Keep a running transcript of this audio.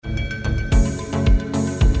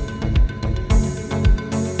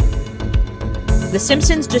The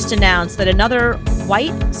Simpsons just announced that another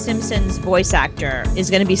white Simpsons voice actor is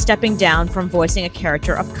going to be stepping down from voicing a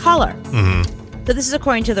character of color. Mm-hmm. So this is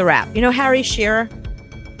according to the Wrap. You know Harry Shearer?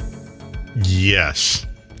 Yes.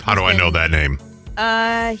 How do I know that name?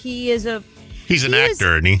 He's an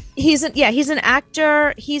actor, isn't he? He's an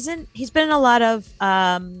actor. He's been in a lot of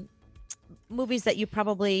movies that you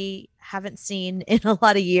probably haven't seen in a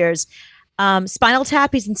lot of years. Spinal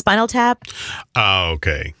Tap. He's in Spinal Tap. Oh,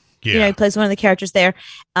 okay. Yeah. You know, he plays one of the characters there.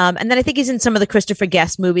 And then I think he's in some of the Christopher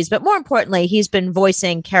Guest movies. But more importantly, he's been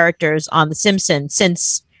voicing characters on The Simpsons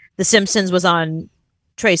since The Simpsons was on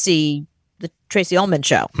the Tracy Ullman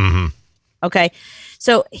show. Mm-hmm. Okay.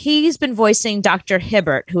 So he's been voicing Dr.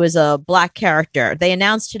 Hibbert, who is a black character. They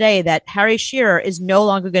announced today that Harry Shearer is no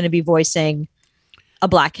longer going to be voicing a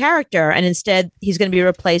black character, and instead he's going to be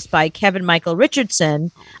replaced by Kevin Michael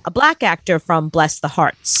Richardson, a black actor from Bless the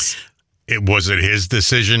Hearts. Was it his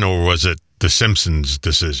decision or was it The Simpsons'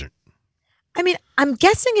 decision? I mean, I'm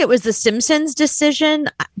guessing it was The Simpsons' decision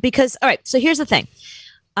because, all right, so here's the thing.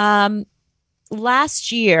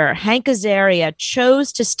 Last year, Hank Azaria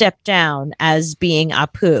chose to step down as being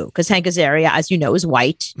Apu because Hank Azaria, as you know, is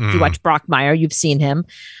white. If you watch Brockmire, you've seen him.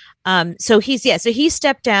 So he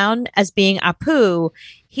stepped down as being Apu.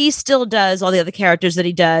 He still does all the other characters that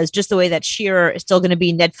he does, just the way that Shearer is still going to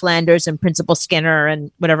be Ned Flanders and Principal Skinner and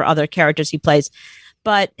whatever other characters he plays.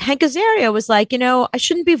 But Hank Azaria was like, I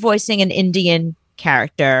shouldn't be voicing an Indian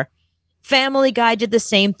character. Family Guy did the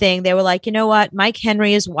same thing. They were like, you know what? Mike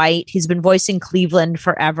Henry is white. He's been voicing Cleveland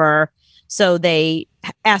forever. So they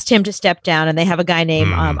asked him to step down, and they have a guy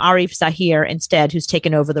named Arif Zahir instead, who's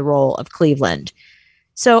taken over the role of Cleveland.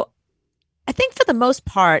 So I think for the most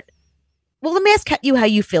part, well, let me ask you how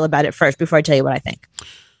you feel about it first before I tell you what I think.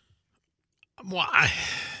 Well,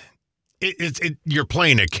 you're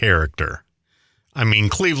playing a character. I mean,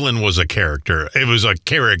 Cleveland was a character. It was a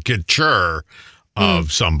caricature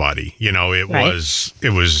of somebody. It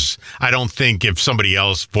was, I don't think if somebody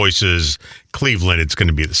else voices Cleveland, it's going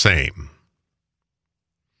to be the same.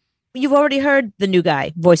 You've already heard the new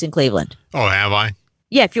guy voicing Cleveland. Oh, have I?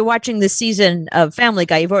 Yeah, if you're watching this season of Family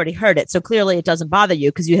Guy, you've already heard it. So clearly it doesn't bother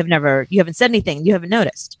you because you haven't said anything. You haven't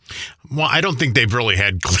noticed. Well, I don't think they've really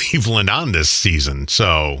had Cleveland on this season.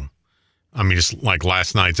 So, I mean, just like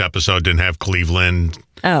last night's episode didn't have Cleveland.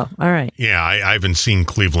 Oh, all right. Yeah, I haven't seen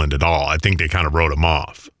Cleveland at all. I think they kind of wrote him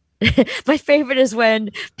off. My favorite is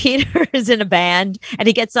when Peter is in a band and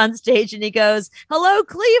he gets on stage and he goes, "Hello,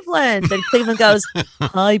 Cleveland." And Cleveland goes,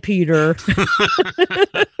 "Hi, Peter."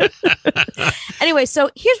 Anyway,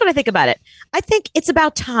 so here's what I think about it. I think it's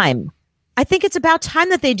about time. I think it's about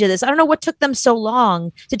time that they did this. I don't know what took them so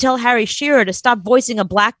long to tell Harry Shearer to stop voicing a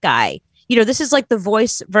black guy. This is like the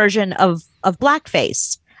voice version of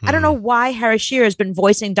blackface. I don't know why Harry Shearer has been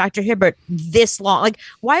voicing Dr. Hibbert this long. Like,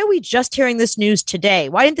 why are we just hearing this news today?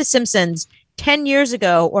 Why didn't The Simpsons 10 years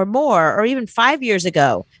ago or more, or even 5 years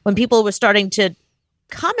ago, when people were starting to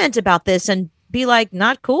comment about this and be like,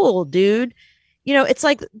 not cool, dude? It's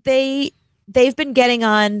like they've been getting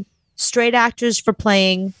on straight actors for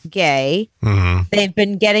playing gay. Mm-hmm. They've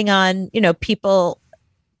been getting on, people,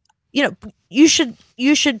 you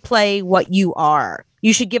should play what you are.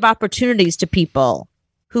 You should give opportunities to people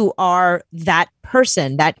who are that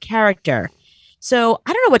person, that character. So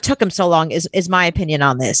I don't know what took them so long is my opinion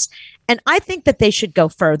on this. And I think that they should go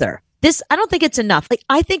further. I don't think it's enough. Like,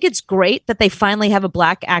 I think it's great that they finally have a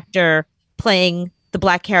black actor playing the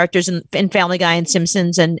black characters in Family Guy and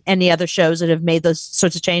Simpsons and any other shows that have made those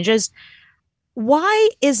sorts of changes.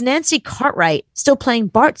 Why is Nancy Cartwright still playing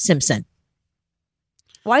Bart Simpson?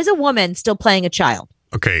 Why is a woman still playing a child?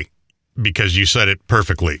 Okay. Because you said it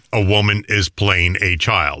perfectly. A woman is playing a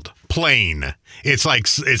child. Plain. It's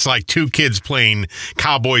like two kids playing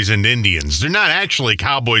cowboys and Indians. They're not actually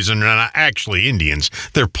cowboys and they're not actually Indians.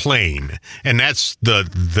 They're playing. And that's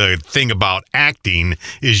the thing about acting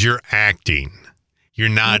is you're acting. You're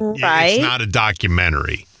not, right. It's not a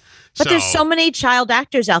documentary. But there's so many child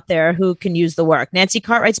actors out there who can use the work. Nancy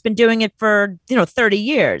Cartwright's been doing it for, 30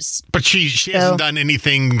 years. But she hasn't done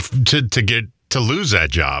anything to lose that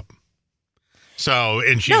job. So,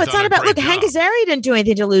 and she's it's not about, look, Hank Azaria didn't do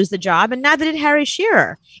anything to lose the job, and neither did Harry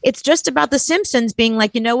Shearer. It's just about The Simpsons being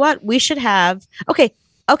like, you know what? We should have, okay,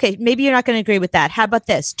 maybe you're not going to agree with that. How about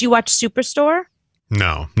this? Do you watch Superstore?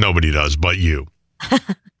 No, nobody does, but you.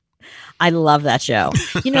 I love that show.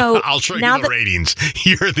 I'll show you the ratings.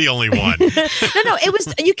 You're the only one. No, it was,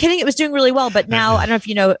 are you kidding? It was doing really well, but now, I don't know if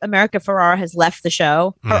you know, America Ferrera has left the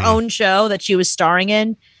show, her own show that she was starring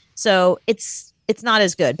in. So it's not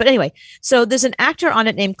as good. But anyway, so there's an actor on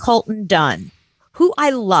it named Colton Dunn, who I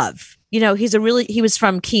love. He was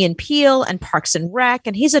from Key and Peele and Parks and Rec,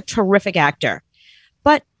 and he's a terrific actor.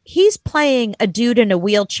 But he's playing a dude in a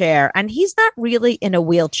wheelchair, and he's not really in a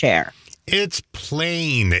wheelchair. It's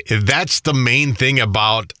plain. That's the main thing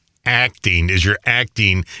about acting is you're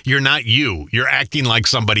not you. You're acting like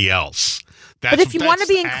somebody else. But if you want to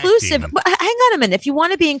be inclusive, hang on a minute. If you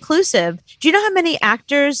want to be inclusive, do you know how many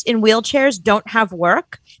actors in wheelchairs don't have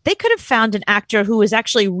work? They could have found an actor who is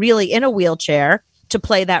actually really in a wheelchair to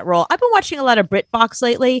play that role. I've been watching a lot of BritBox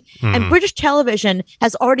lately, and British television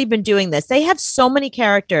has already been doing this. They have so many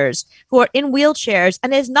characters who are in wheelchairs,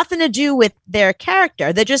 and it has nothing to do with their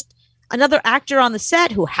character. They're just another actor on the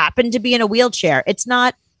set who happened to be in a wheelchair. It's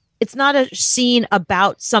not a scene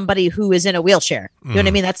about somebody who is in a wheelchair. You know what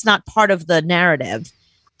I mean? That's not part of the narrative.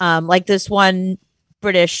 Like this one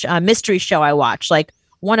British mystery show I watched, like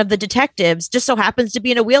one of the detectives just so happens to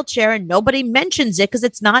be in a wheelchair and nobody mentions it because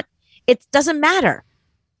it doesn't matter.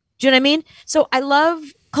 Do you know what I mean? So I love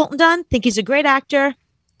Colton Dunn. Think he's a great actor.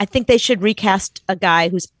 I think they should recast a guy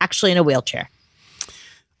who's actually in a wheelchair.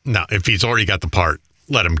 No, if he's already got the part,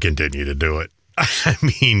 let him continue to do it. I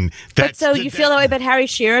mean, you feel that way about Harry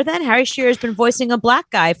Shearer then? Harry Shearer has been voicing a black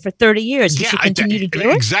guy for 30 years. He should continue to do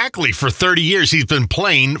it? Exactly. For 30 years. He's been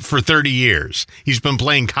playing for 30 years. He's been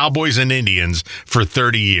playing cowboys and Indians for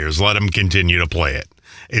 30 years. Let him continue to play it.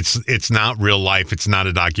 It's not real life. It's not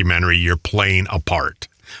a documentary. You're playing a part.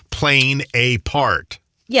 Playing a part.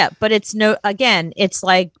 Yeah, but it's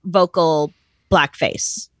like vocal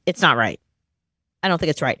blackface. It's not right. I don't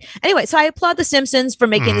think it's right. Anyway, so I applaud The Simpsons for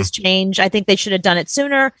making this change. I think they should have done it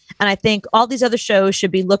sooner. And I think all these other shows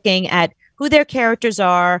should be looking at who their characters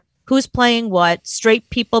are, who's playing what, straight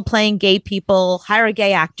people playing gay people, hire a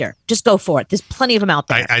gay actor. Just go for it. There's plenty of them out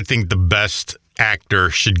there. I think the best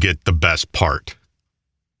actor should get the best part.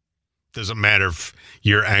 Doesn't matter if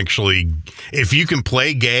if you can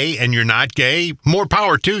play gay and you're not gay, more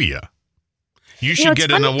power to you. You should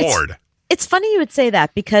get an award. It's funny you would say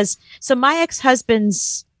that because my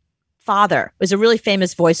ex-husband's father was a really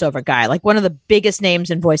famous voiceover guy, like one of the biggest names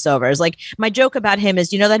in voiceovers. Like my joke about him is,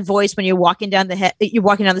 that voice when you're walking down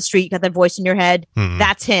the street, you got that voice in your head.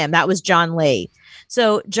 That's him. That was John Lee.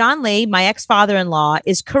 So John Lee, my ex-father-in-law,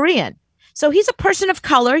 is Korean. So he's a person of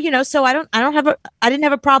color, so I didn't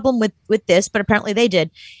have a problem with this, but apparently they did.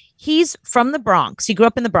 He's from the Bronx. He grew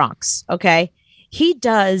up in the Bronx. Okay. He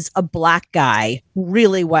does a black guy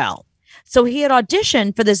really well. So he had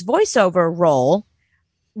auditioned for this voiceover role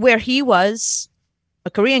where he was a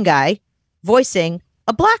Korean guy voicing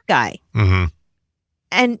a black guy.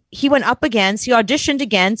 And he auditioned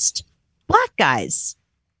against black guys.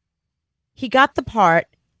 He got the part.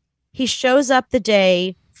 He shows up the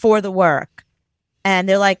day for the work and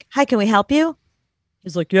they're like, "Hi, can we help you?"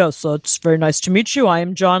 He's like, "Yes, it's very nice to meet you. I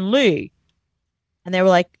am John Lee." And they were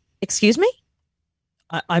like, "Excuse me?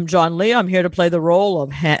 I'm John Lee. I'm here to play the role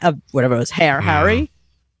of whatever it was, Harry."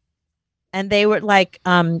 And they were like,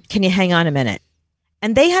 "Can you hang on a minute?"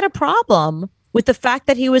 And they had a problem with the fact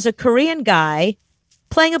that he was a Korean guy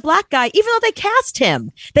playing a black guy, even though they cast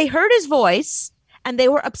him. They heard his voice and they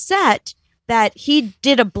were upset that he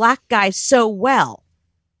did a black guy so well.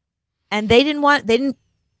 And they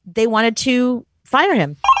wanted to fire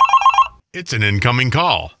him. It's an incoming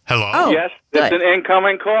call. Hello? Oh, yes, it's an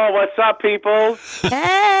incoming call. What's up, people?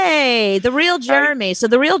 Hey, the real Jeremy. So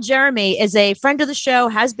the real Jeremy is a friend of the show,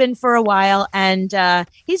 has been for a while, and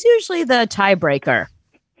he's usually the tiebreaker.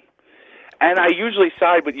 And I usually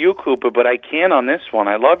side with you, Cooper, but I can't on this one.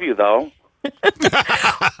 I love you, though.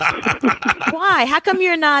 Why? How come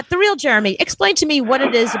you're not the real Jeremy? Explain to me what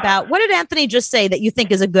it is about. What did Anthony just say that you think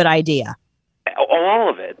is a good idea? All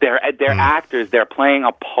of it. They're actors. They're playing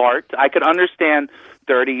a part. I could understand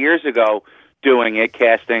 30 years ago doing it,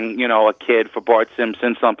 casting, a kid for Bart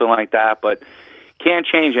Simpson, something like that, but can't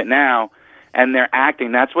change it now. And they're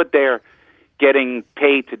acting. That's what they're getting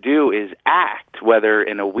paid to do, is act, whether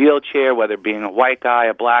in a wheelchair, whether being a white guy,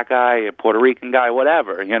 a black guy, a Puerto Rican guy,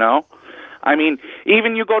 whatever, I mean,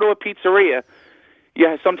 even you go to a pizzeria,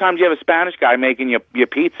 sometimes you have a Spanish guy making your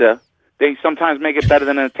pizza. They sometimes make it better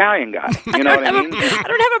than an Italian guy. You know what I mean? I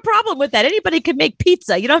don't have a problem with that. Anybody can make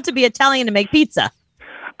pizza. You don't have to be Italian to make pizza.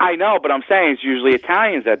 I know, but I'm saying it's usually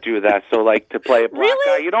Italians that do that. So, like, to play a black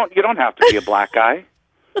guy, you don't have to be a black guy.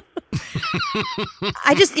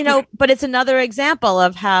 I just, but it's another example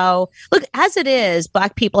of how, look, as it is,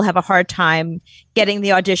 black people have a hard time getting the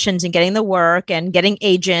auditions and getting the work and getting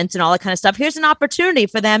agents and all that kind of stuff. Here's an opportunity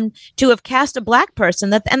for them to have cast a black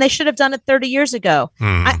person and they should have done it 30 years ago.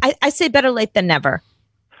 I say better late than never.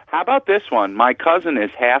 How about this one? My cousin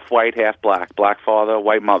is half white, half black. Black father,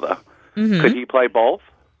 white mother. Could he play both?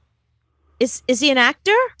 Is he an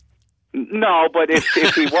actor? No, but if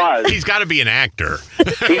he was, He's got to be an actor.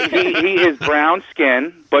 he is brown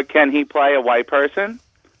skin, but can he play a white person?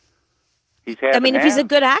 He's half. I mean, if he's a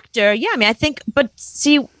good actor, yeah. I mean, I think, but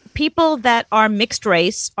see, people that are mixed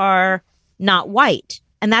race are not white,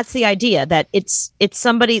 and that's the idea that it's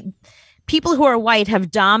somebody. People who are white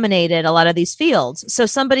have dominated a lot of these fields, so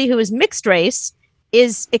somebody who is mixed race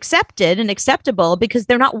is accepted and acceptable because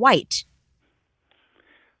they're not white.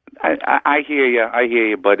 I hear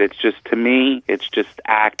you, but it's just, to me, it's just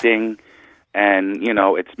acting, and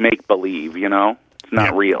it's make believe. It's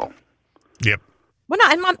not real. Yep. Well,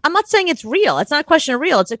 no, I'm not saying it's real. It's not a question of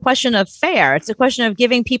real. It's a question of fair. It's a question of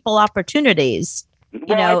giving people opportunities.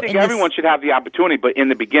 I think everyone should have the opportunity, but in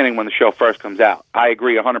the beginning, when the show first comes out, I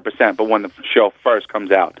agree 100%. But when the show first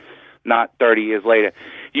comes out, not 30 years later,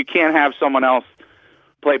 you can't have someone else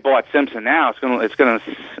play Bart Simpson now. It's gonna.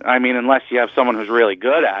 I mean, unless you have someone who's really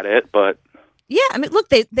good at it. But yeah, I mean, look,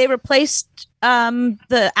 they replaced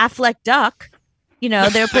the Affleck duck.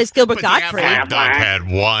 They replaced Gilbert Gottfried. The duck had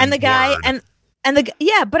one, and the guy word.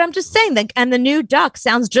 But I'm just saying that, and the new duck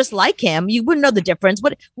sounds just like him. You wouldn't know the difference.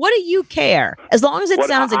 What do you care? As long as it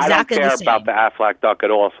sounds exactly the same. I don't care about the Affleck duck at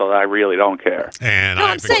all, so I really don't care. And no,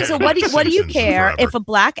 I'm saying, so what do you care if a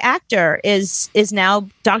black actor is now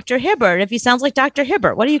Dr. Hibbert? If he sounds like Dr.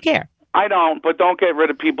 Hibbert, what do you care? I don't, but don't get rid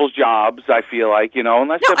of people's jobs. I feel like,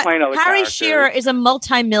 unless they're playing other Harry characters. Shearer is a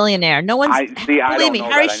multimillionaire. No one's believe me.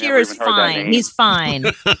 Harry Shearer is fine. He's fine,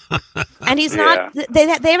 and he's not. They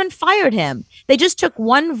haven't fired him. They just took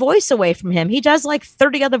one voice away from him. He does like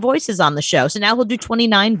 30 other voices on the show, so now he'll do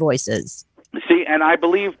 29 voices. See, and I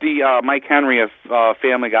believe the Mike Henry of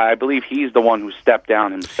Family Guy, I believe he's the one who stepped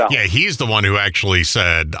down himself. Yeah, he's the one who actually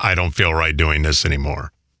said, "I don't feel right doing this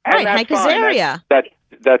anymore." And right, Hank Azaria.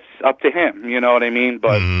 That's up to him, you know what I mean?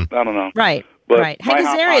 But I don't know. Right, right. Hank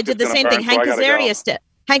Azaria did the same thing. Hank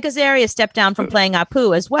Azaria stepped down from playing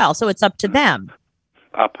Apu as well, so it's up to them.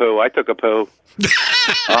 Apu, I took a poo.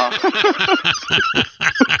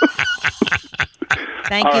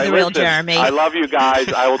 Thank you, the real Jeremy. I love you guys.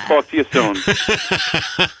 I will talk to you soon.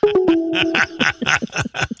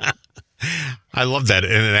 I love that.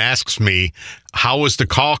 And it asks me, how was the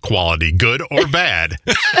call quality, good or bad?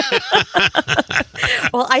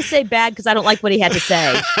 Well, I say bad because I don't like what he had to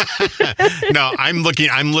say. No, I'm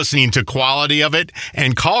listening to quality of it,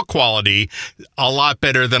 and call quality a lot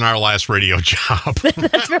better than our last radio job.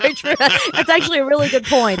 That's very true. That's actually a really good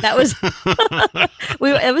point. That was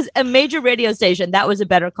it was a major radio station. That was a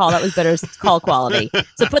better call. That was better call quality.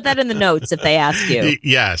 So put that in the notes if they ask you.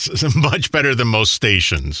 Yes, much better than most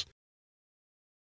stations.